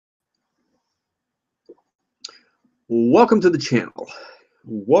Welcome to the channel.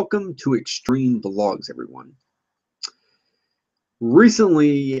 Welcome to Extreme Vlogs, everyone.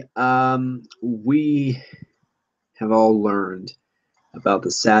 Recently, we have all learned about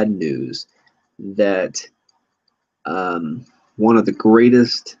the sad news that one of the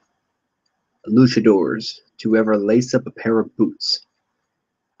greatest luchadors to ever lace up a pair of boots,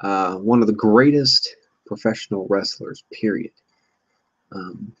 one of the greatest professional wrestlers, period,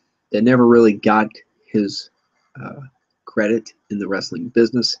 that never really got his credit in the wrestling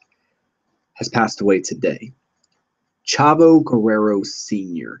business, has passed away today. Chavo Guerrero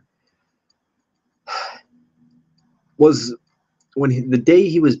Sr. was, the day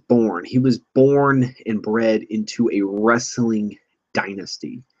he was born and bred into a wrestling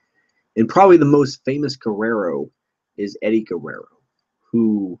dynasty. And probably the most famous Guerrero is Eddie Guerrero,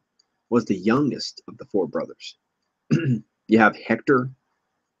 who was the youngest of the four brothers. You have Hector,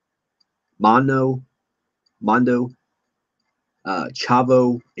 Mondo,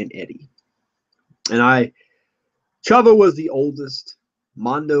 Chavo, and Eddie. And Chavo was the oldest.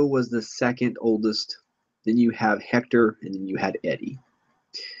 Mondo was the second oldest. Then you have Hector, and then you had Eddie.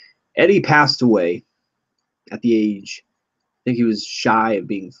 Eddie passed away at the age, I think he was shy of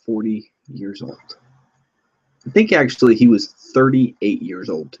being 40 years old. I think actually he was 38 years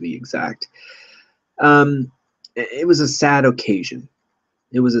old, to be exact. It was a sad occasion.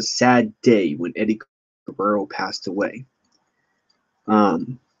 It was a sad day when Eddie Guerrero passed away.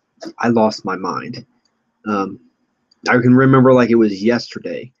 I lost my mind. I can remember like it was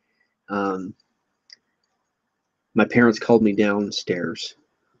yesterday. My parents called me downstairs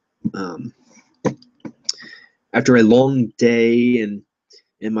after a long day, and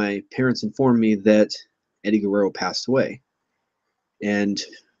my parents informed me that Eddie Guerrero passed away. And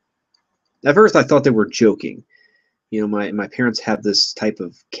at first I thought they were joking. You know, my parents have this type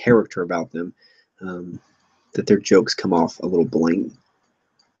of character about them, that their jokes come off a little blatant.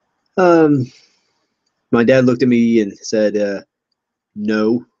 My dad looked at me and said,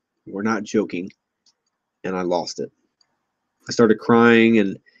 no, we're not joking. And I lost it. I started crying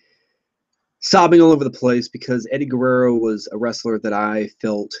and sobbing all over the place because Eddie Guerrero was a wrestler that I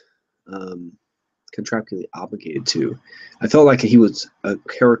felt contractually obligated to. I felt like he was a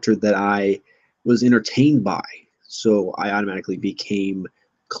character that I was entertained by, so I automatically became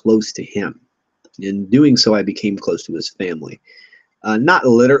close to him. In doing so, I became close to his family. Not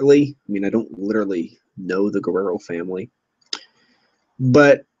literally. I mean, I don't literally know the Guerrero family,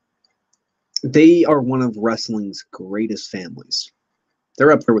 but they are one of wrestling's greatest families.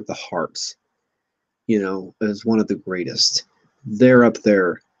 They're up there with the Harts, you know, as one of the greatest. They're up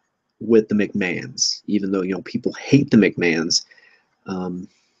there with the McMahons, even though, you know, people hate the McMahons.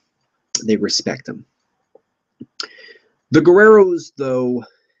 They respect them. The Guerreros, though,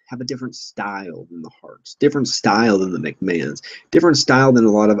 have a different style than the Harts, different style than the McMahons, different style than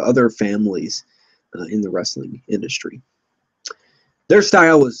a lot of other families in the wrestling industry. Their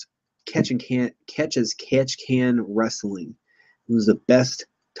style was catch as catch can wrestling. It was the best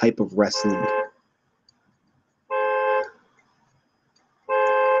type of wrestling.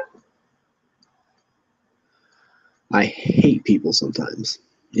 I hate people sometimes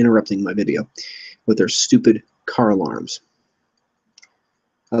interrupting my video with their stupid car alarms.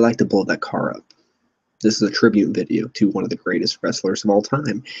 I like to blow that car up. This is a tribute video to one of the greatest wrestlers of all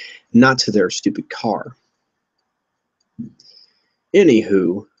time, not to their stupid car.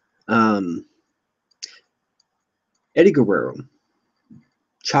 Anywho, Eddie Guerrero,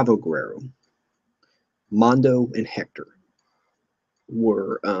 Chavo Guerrero, Mondo, and Hector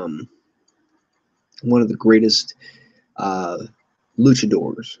were one of the greatest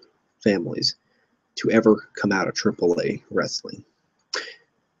luchadors families to ever come out of AAA wrestling.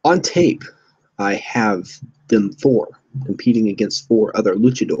 On tape, I have them competing against four other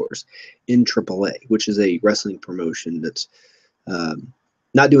luchadors in AAA, which is a wrestling promotion that's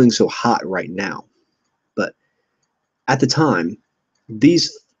not doing so hot right now. But at the time,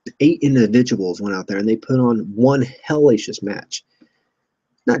 these 8 individuals went out there and they put on one hellacious match.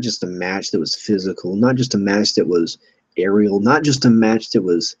 Not just a match that was physical, not just a match that was aerial, not just a match that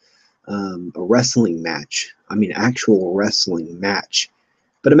was a wrestling match. I mean, actual wrestling match.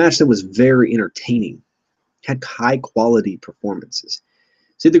 But a match that was very entertaining, had high-quality performances.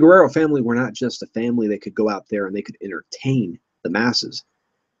 See, the Guerrero family were not just a family that could go out there and they could entertain the masses.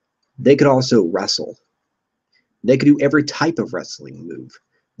 They could also wrestle. They could do every type of wrestling move.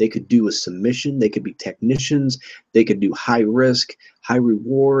 They could do a submission. They could be technicians. They could do high risk, high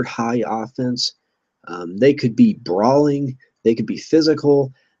reward, high offense. They could be brawling. They could be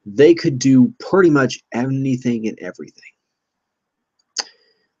physical. They could do pretty much anything and everything.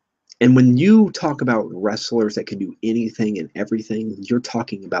 And when you talk about wrestlers that can do anything and everything, you're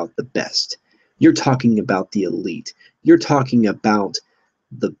talking about the best. You're talking about the elite. You're talking about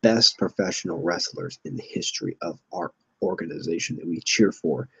the best professional wrestlers in the history of our organization that we cheer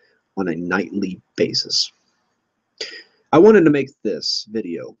for on a nightly basis. I wanted to make this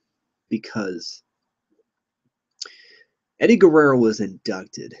video because Eddie Guerrero was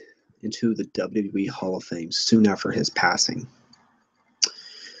inducted into the WWE Hall of Fame soon after his passing.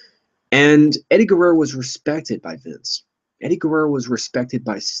 And Eddie Guerrero was respected by Vince. Eddie Guerrero was respected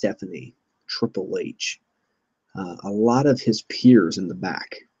by Stephanie, Triple H, a lot of his peers in the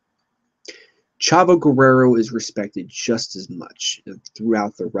back. Chavo Guerrero is respected just as much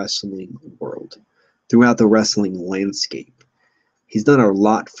throughout the wrestling world, throughout the wrestling landscape. He's done a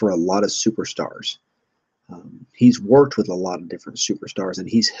lot for a lot of superstars. He's worked with a lot of different superstars, and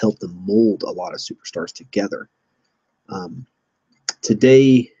he's helped them mold a lot of superstars together.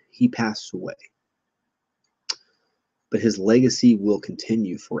 Today, he passed away, but his legacy will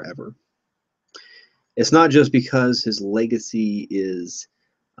continue forever. It's not just because his legacy is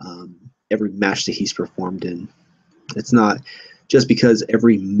every match that he's performed in. It's not just because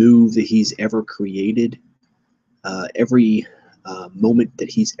every move that he's ever created, every moment that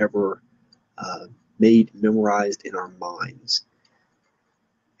he's ever made memorized in our minds.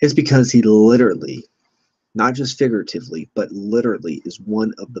 It's because he literally, not just figuratively, but literally is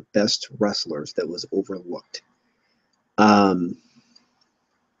one of the best wrestlers that was overlooked.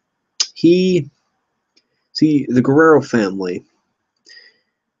 See, the Guerrero family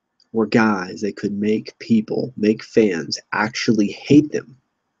were guys that could make people, make fans actually hate them.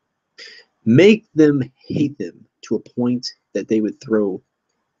 Make them hate them to a point that they would throw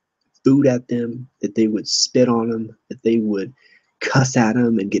food at them, that they would spit on them, that they would cuss at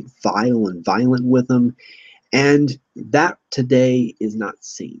them and get vile and violent with them. And that today is not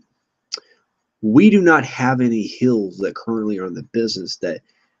seen. We do not have any heels that currently are in the business that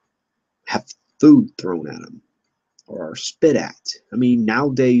have food thrown at them or are spit at. I mean,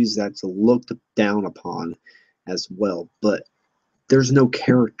 nowadays that's looked down upon as well, but there's no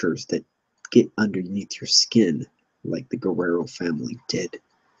characters that get underneath your skin like the Guerrero family did.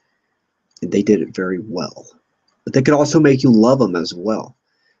 And they did it very well. But they could also make you love them as well.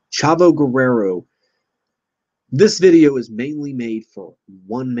 Chavo Guerrero, this video is mainly made for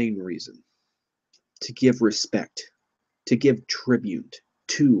one main reason: to give respect, to give tribute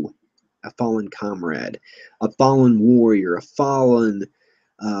to a fallen comrade, a fallen warrior, a fallen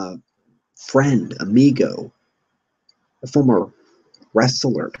friend, amigo, a former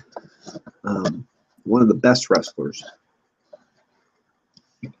wrestler, one of the best wrestlers.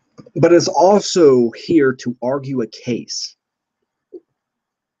 But it's also here to argue a case.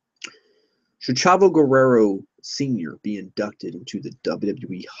 Should Chavo Guerrero Sr. be inducted into the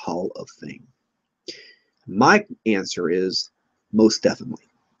WWE Hall of Fame? My answer is most definitely.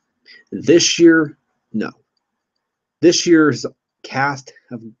 This year, no. This year's cast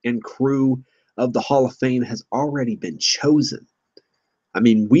and crew of the Hall of Fame has already been chosen. I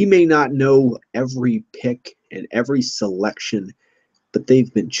mean, we may not know every pick and every selection, but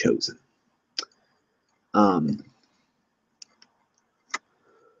they've been chosen.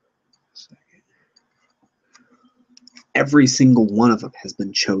 Every single one of them has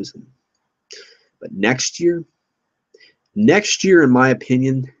been chosen. But next year, in my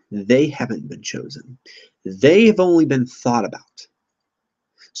opinion, they haven't been chosen. They have only been thought about.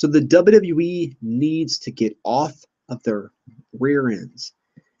 So the WWE needs to get off of their rear ends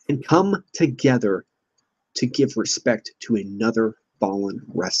and come together to give respect to another fallen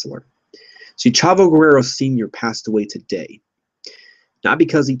wrestler. See, Chavo Guerrero Sr. passed away today, not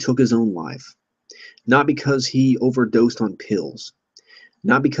because he took his own life, not because he overdosed on pills,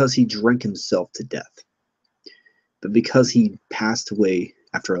 not because he drank himself to death, but because he passed away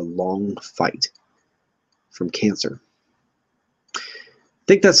after a long fight from cancer. I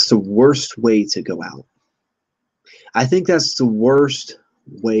think that's the worst way to go out. I think that's the worst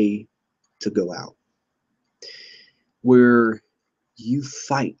way to go out, where you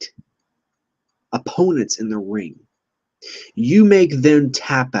fight opponents in the ring. You make them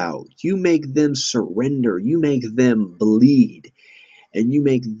tap out. You make them surrender. You make them bleed. And you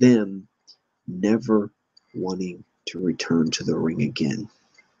make them never wanting to return to the ring again.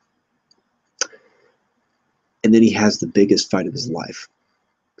 And then he has the biggest fight of his life.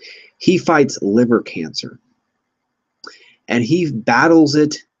 He fights liver cancer. And he battles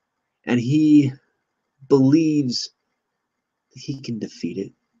it. And he believes that he can defeat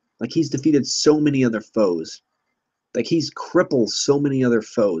it. Like he's defeated so many other foes. Like he's crippled so many other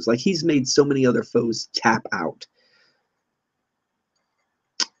foes. Like he's made so many other foes tap out.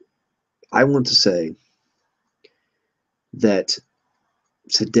 I want to say that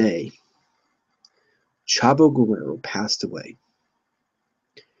today, Chavo Guerrero passed away,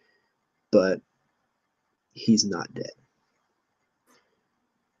 but he's not dead.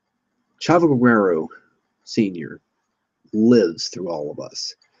 Chavo Guerrero Sr. lives through all of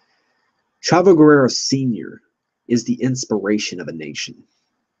us. Chavo Guerrero Sr. is the inspiration of a nation.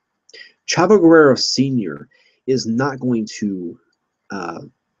 Chavo Guerrero Sr. is not going to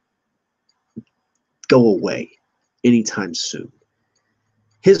go away anytime soon.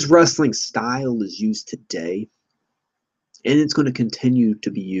 His wrestling style is used today, and it's going to continue to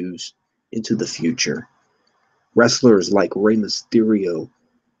be used into the future. Wrestlers like Rey Mysterio,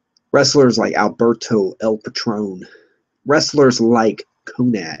 wrestlers like Alberto El Patron, wrestlers like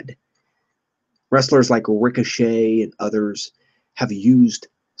Conad, wrestlers like Ricochet and others have used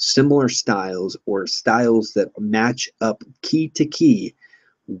similar styles or styles that match up key to key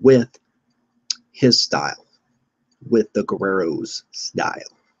with his style, with the Guerrero's style.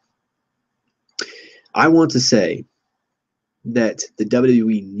 I want to say that the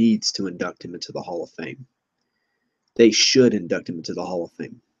WWE needs to induct him into the Hall of Fame. They should induct him into the Hall of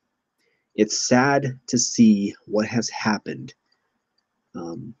Fame. It's sad to see what has happened,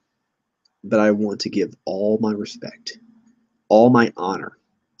 but I want to give all my respect, all my honor,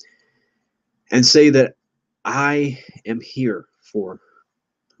 and say that I am here for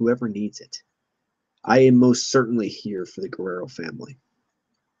whoever needs it. I am most certainly here for the Guerrero family.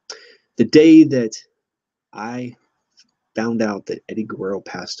 The day that I found out that Eddie Guerrero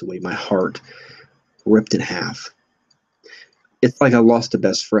passed away, my heart ripped in half. It's like I lost a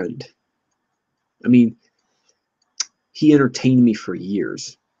best friend. I mean, he entertained me for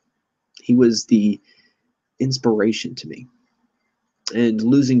years. He was the inspiration to me. And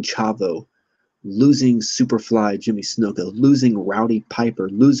losing Chavo, losing Superfly Jimmy Snuka, losing Rowdy Piper,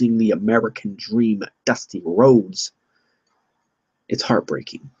 losing the American Dream Dusty Rhodes, it's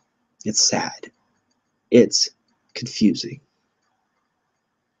heartbreaking. It's sad. It's confusing.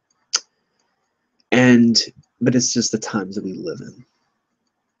 But it's just the times that we live in.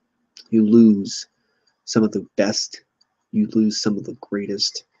 You lose some of the best. You lose some of the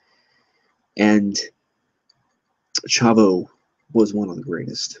greatest. And Chavo was one of the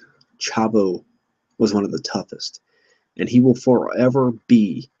greatest. Chavo was one of the toughest. And he will forever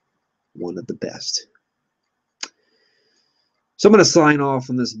be one of the best. So I'm going to sign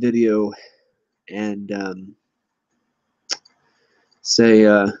off on this video and say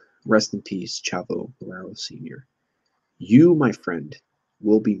rest in peace, Chavo Guerrero Sr. You, my friend,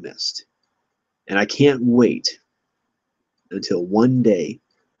 will be missed. And I can't wait until one day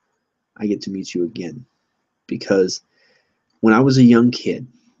I get to meet you again. Because when I was a young kid,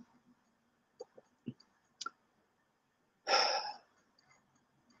 I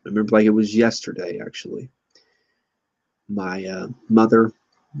remember like it was yesterday, actually. My mother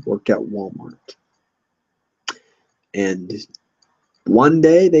worked at Walmart. And one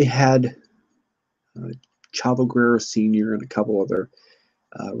day they had Chavo Guerrero Sr. and a couple other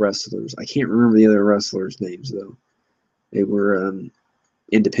wrestlers. I can't remember the other wrestlers' names, though. They were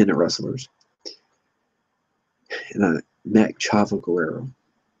independent wrestlers. And I met Chavo Guerrero.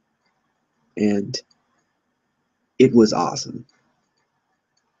 And it was awesome.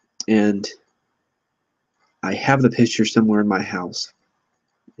 And I have the picture somewhere in my house.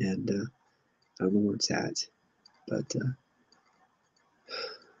 And I don't know where it's at. But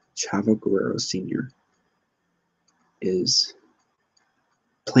Chavo Guerrero Sr. is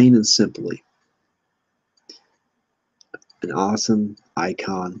plain and simply an awesome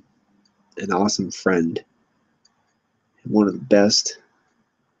icon, an awesome friend, and one of the best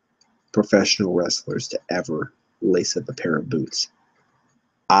professional wrestlers to ever lace up a pair of boots.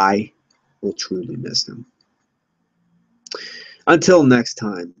 I will truly miss him. Until next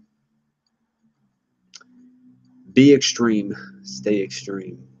time, be extreme, stay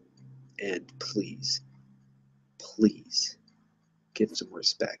extreme, and please, please give some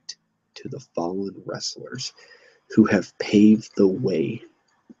respect to the fallen wrestlers who have paved the way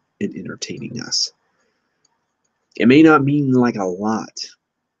in entertaining us. It may not mean like a lot,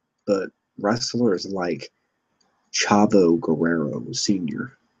 but wrestlers like Chavo Guerrero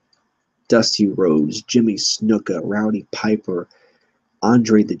Sr., Dusty Rhodes, Jimmy Snuka, Rowdy Piper,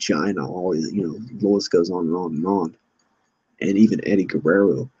 Andre the Giant, always, the list goes on and on and on, and even Eddie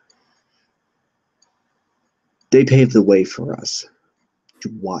Guerrero. They paved the way for us to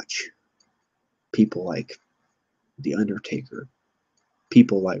watch people like The Undertaker,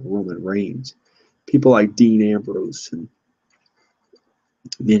 people like Roman Reigns, people like Dean Ambrose, and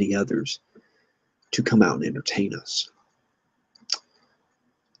many others to come out and entertain us.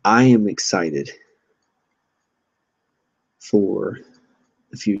 I am excited for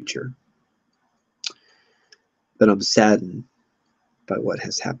the future, but I'm saddened by what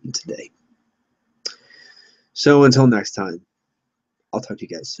has happened today. So until next time, I'll talk to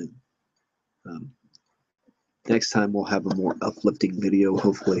you guys soon. Next time we'll have a more uplifting video,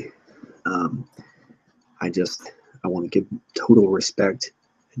 hopefully. I want to give total respect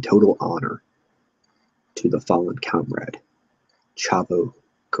and total honor to the fallen comrade, Chavo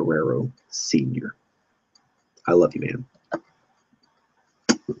Guerrero Sr. I love you, man.